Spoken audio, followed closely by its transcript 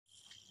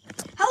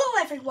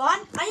everyone,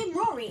 I am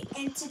Rory,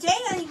 and today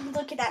I'm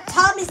looking at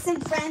Thomas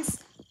and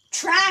Friends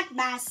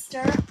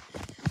Trackmaster.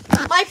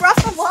 My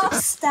brother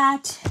loves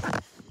that.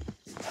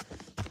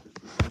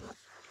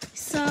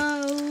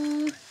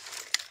 So,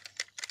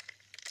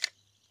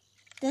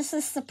 this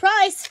is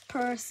surprise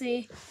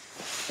Percy,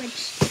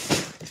 which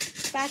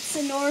that's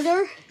in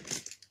order.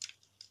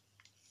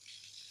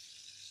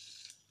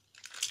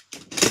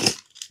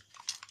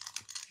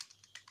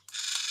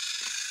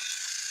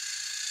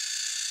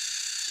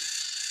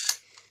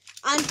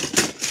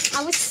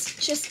 I was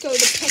just going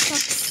to pick up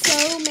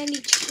so many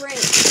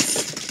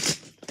trays.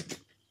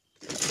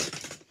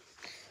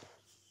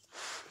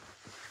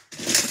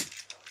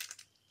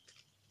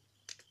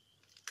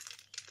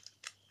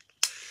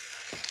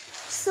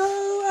 So,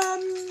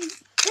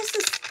 this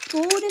is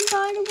golden,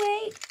 by the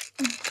way.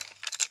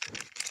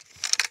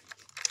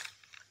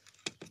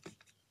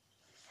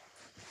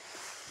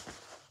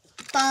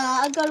 But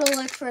I'm gonna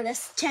look for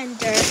this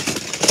tender.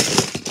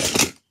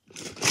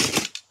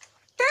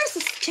 First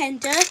is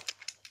tender.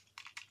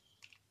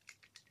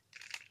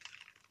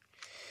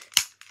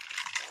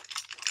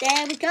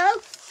 There we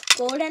go.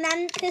 Golden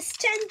and his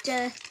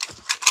tender.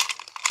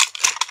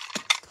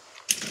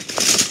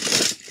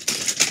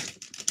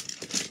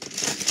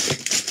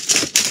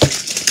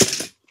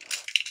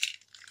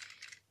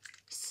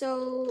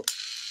 So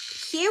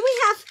here we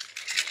have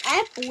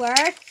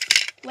Edward,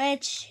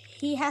 which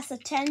he has a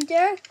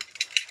tender.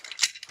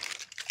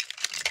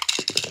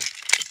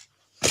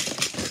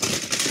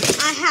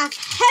 I have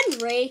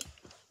Henry.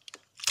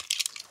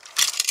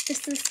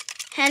 This is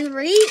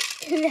Henry,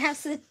 who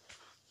has a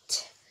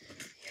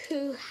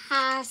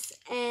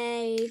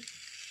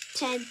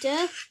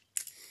tender,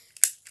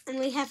 and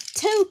we have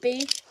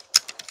Toby,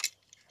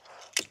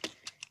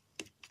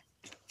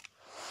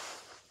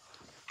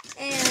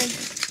 and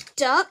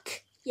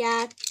Duck.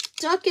 Yeah,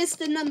 Duck is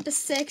the number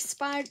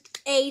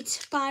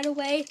 8, by the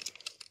way.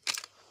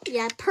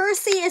 Yeah,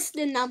 Percy is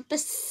the number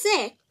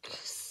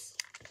 6.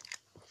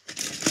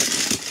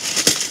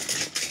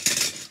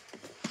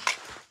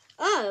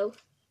 Oh.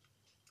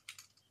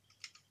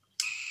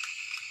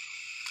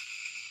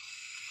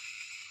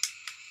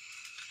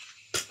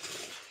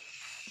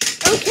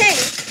 Okay.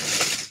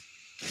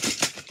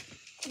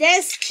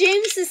 There's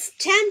James's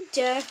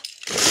tender.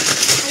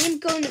 I am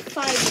going to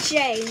find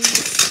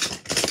James.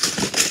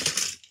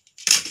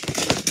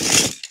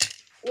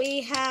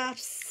 We have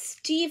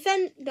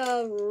Stephen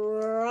the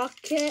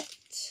Rocket.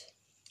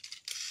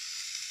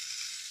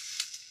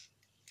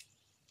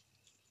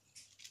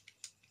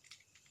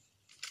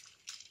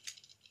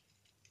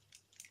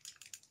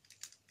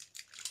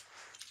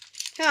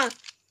 Huh.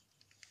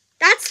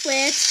 That's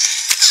weird.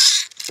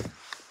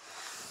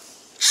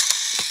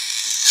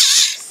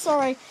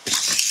 Sorry.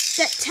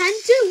 The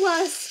tender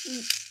was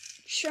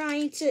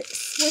trying to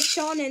switch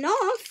on and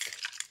off.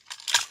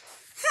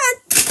 Huh.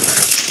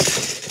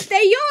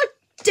 The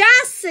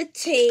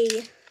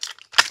audacity.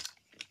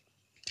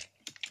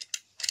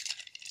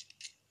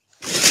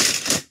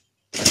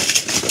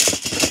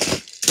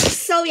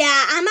 So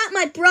yeah, I'm at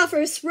my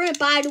brother's room,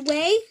 by the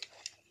way.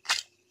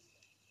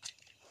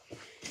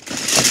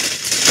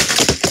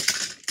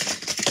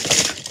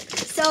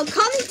 So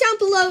comment down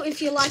below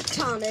if you like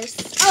Thomas.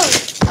 Oh,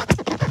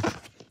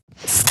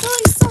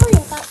 sorry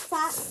about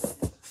that.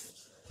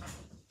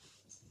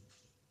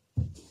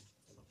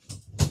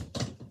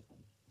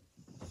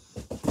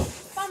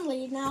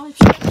 Family now.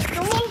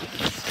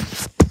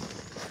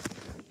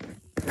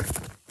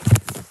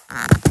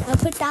 I'll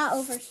put that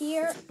over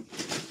here.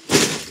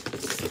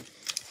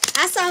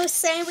 As I was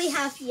saying, we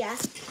have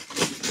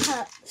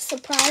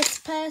surprise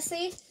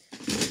Percy,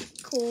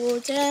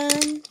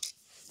 Golden,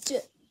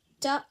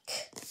 Duck,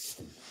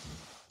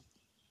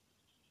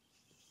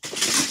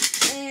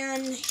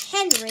 and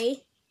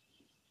Henry.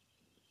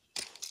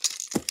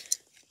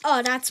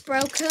 Oh, that's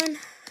broken.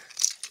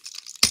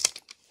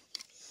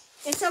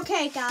 It's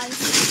okay, guys.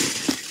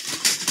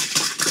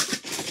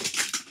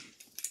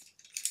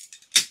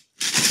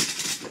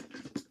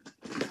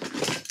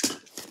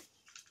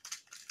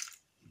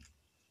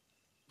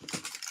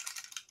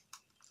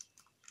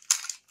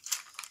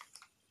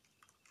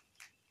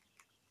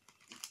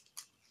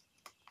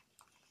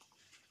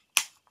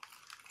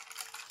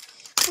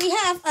 We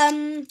have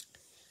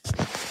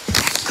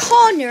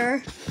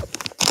Connor,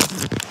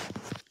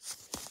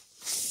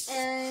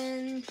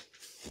 and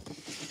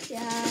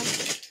yeah.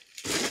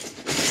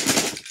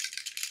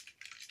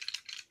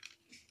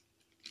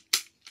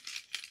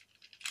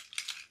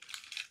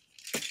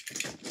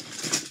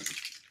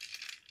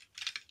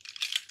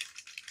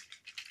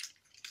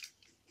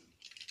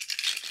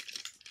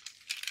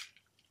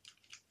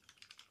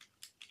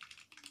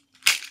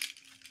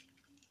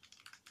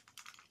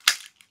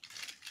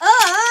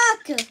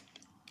 Okay.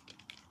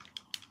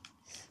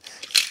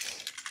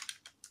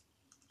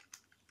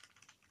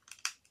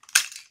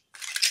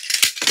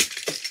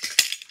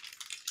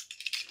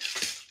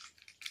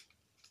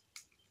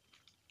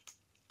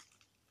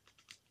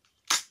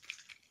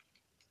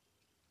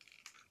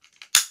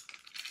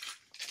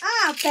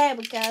 There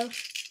we go.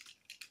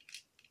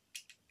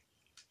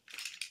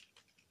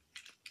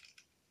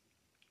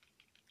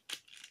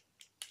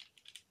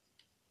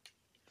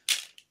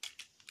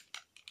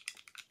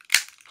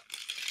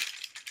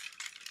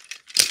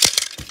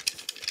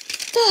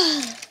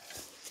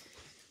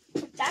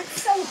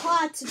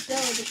 lot to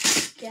build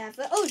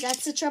together. Oh,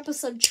 that's a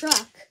troublesome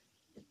truck.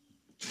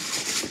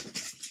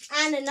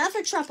 And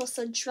another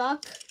troublesome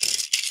truck.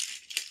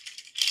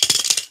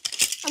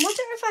 I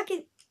wonder if I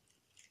can...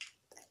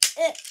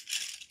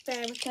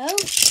 there we go.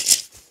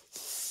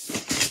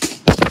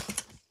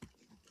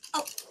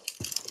 Oh.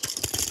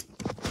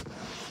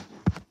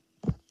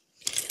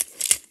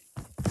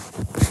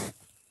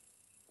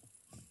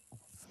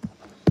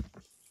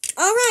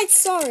 Alright,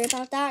 sorry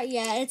about that.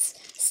 Yeah, it's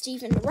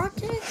Steven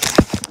Rocket.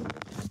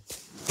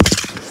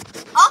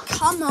 Oh,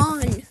 come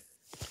on.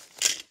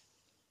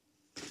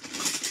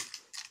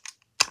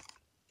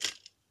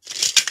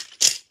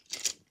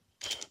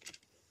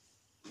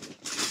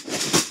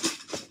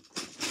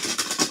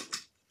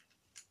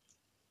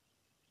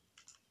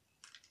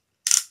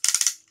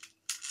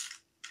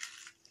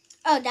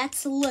 Oh,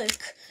 that's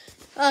Luke.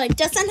 Oh, it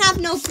doesn't have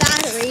no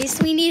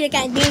batteries. We need to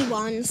get new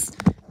ones.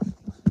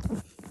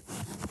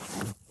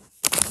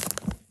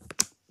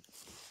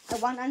 I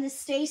want them to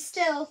stay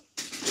still.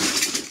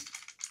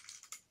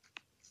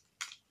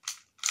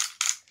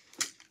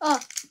 Oh,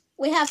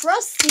 we have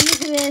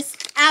Rusty, who is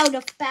out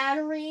of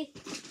battery.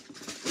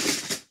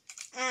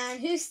 And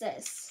who's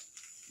this?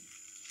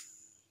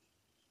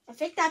 I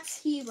think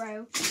that's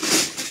Hero.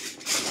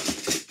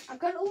 I'm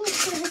going to look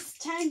for his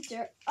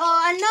tender.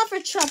 Oh, another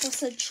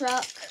troublesome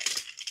truck.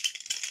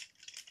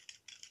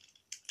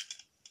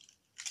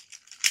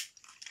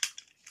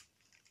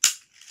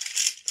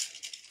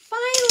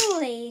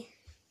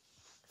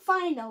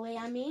 Finally,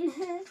 I mean.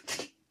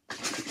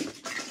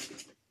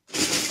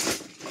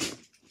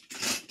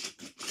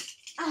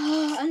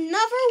 Oh,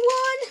 another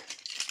one?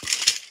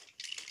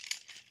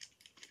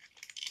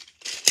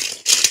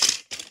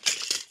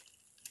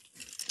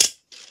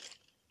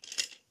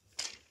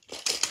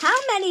 How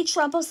many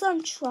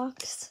troublesome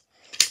trucks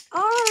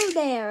are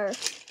there?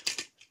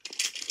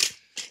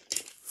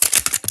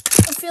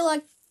 I feel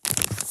like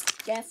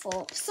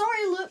careful.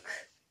 Sorry,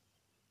 Luke.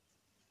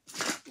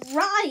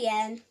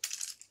 Ryan.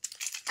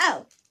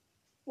 Oh,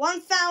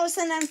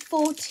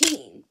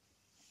 1014.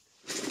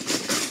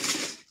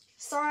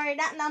 Sorry,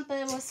 that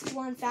number was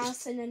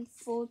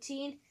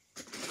 1014.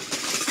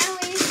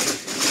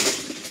 Anyways,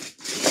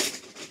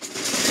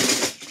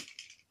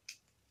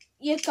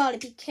 you gotta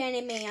be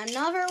kidding me.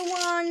 Another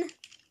one.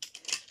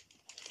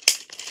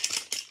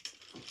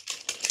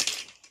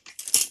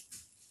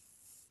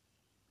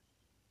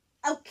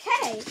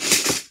 Okay.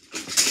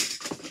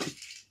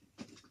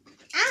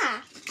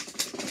 Ah,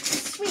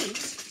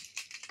 sweet.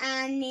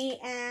 Annie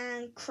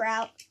and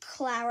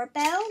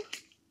Clarabelle.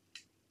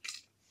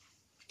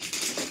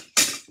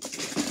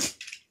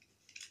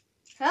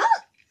 Huh?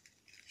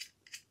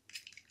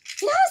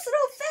 He has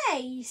no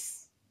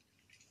face.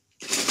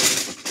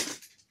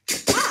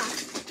 Ah.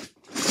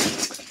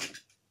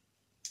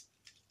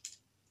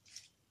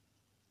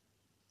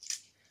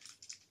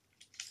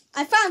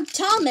 I found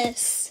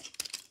Thomas.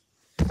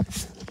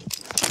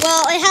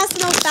 Well, it has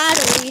no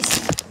batteries.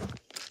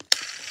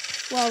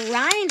 Well,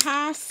 Ryan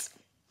has.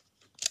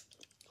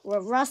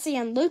 Well, Rusty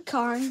and Luke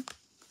are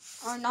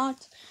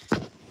not.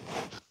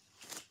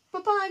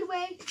 But by the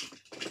way.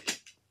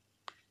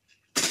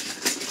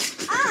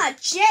 Ah,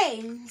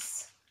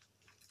 James.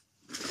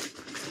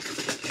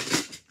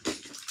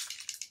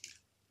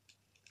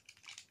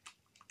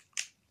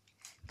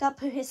 Got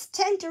to put his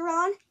tender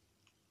on.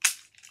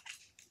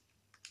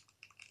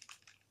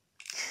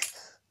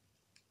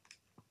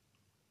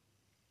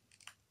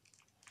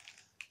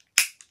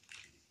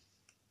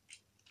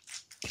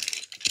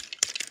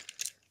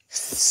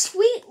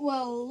 Sweet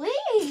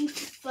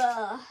relief.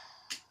 Oh,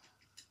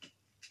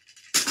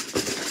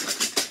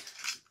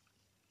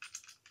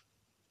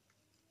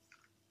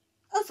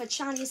 for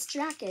Chinese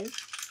dragon.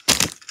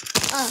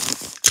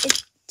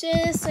 It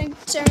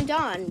isn't turned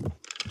on.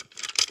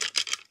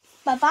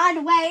 But by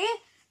the way, it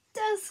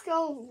does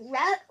go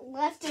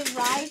left and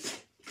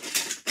right.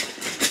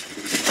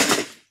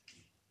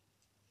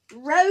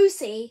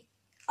 Rosie.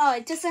 Oh,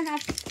 it doesn't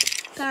have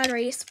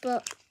batteries,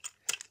 but...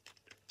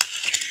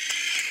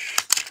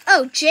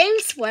 Oh,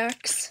 James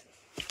works.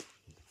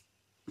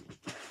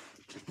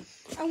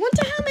 I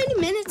wonder how many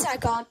minutes I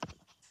got.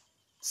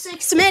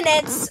 6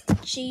 minutes.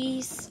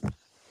 Jeez.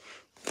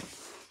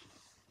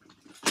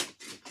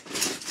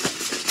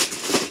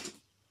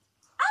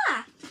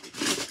 Ah,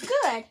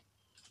 good.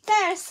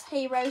 There's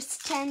Hero's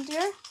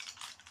tender.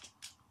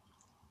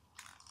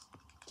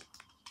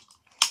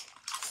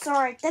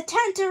 Sorry, the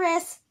tender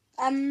is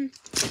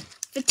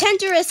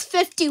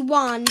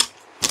 51.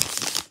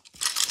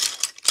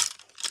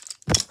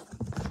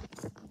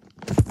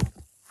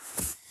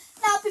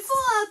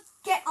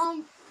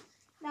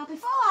 Now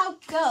before I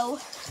go,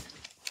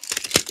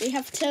 we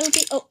have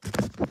Toby. Oh.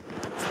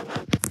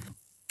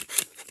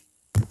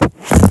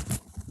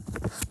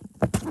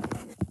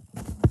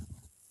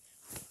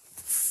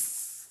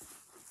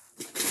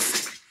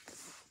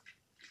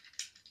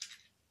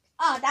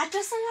 Oh, that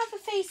doesn't have a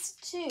face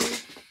too.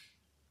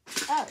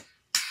 Oh.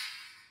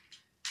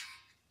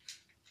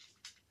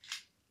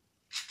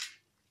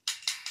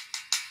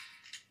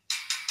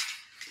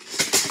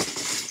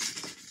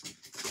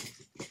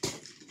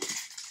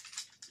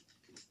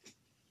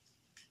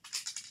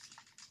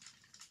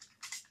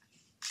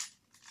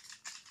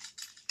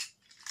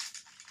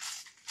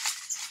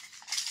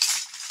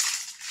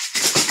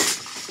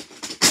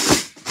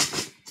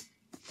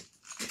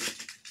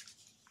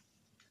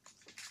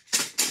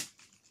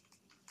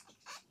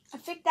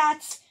 think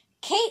that's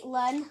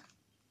Caitlin.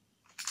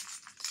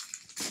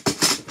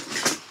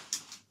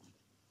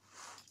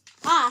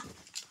 Ah.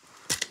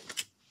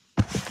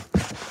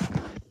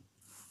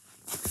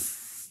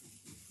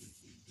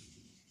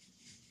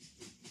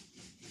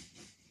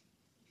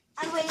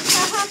 And wait,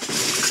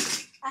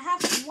 I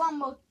have one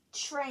more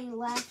train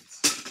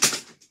left.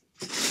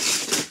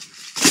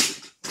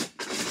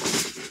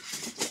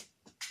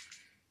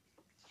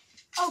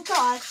 Oh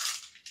God.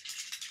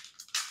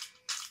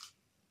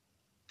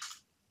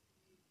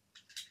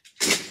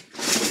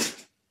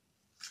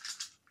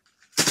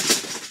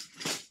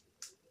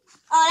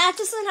 Oh, that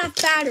doesn't have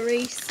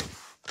batteries.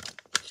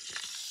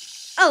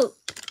 Oh,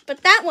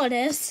 but that one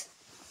is.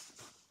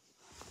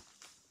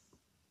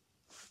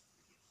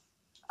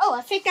 Oh,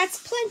 I think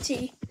that's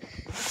plenty.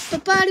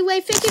 But by the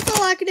way, thank you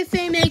for liking the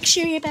video. Make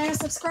sure you better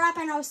subscribe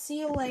and I'll see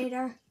you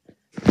later.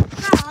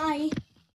 Bye.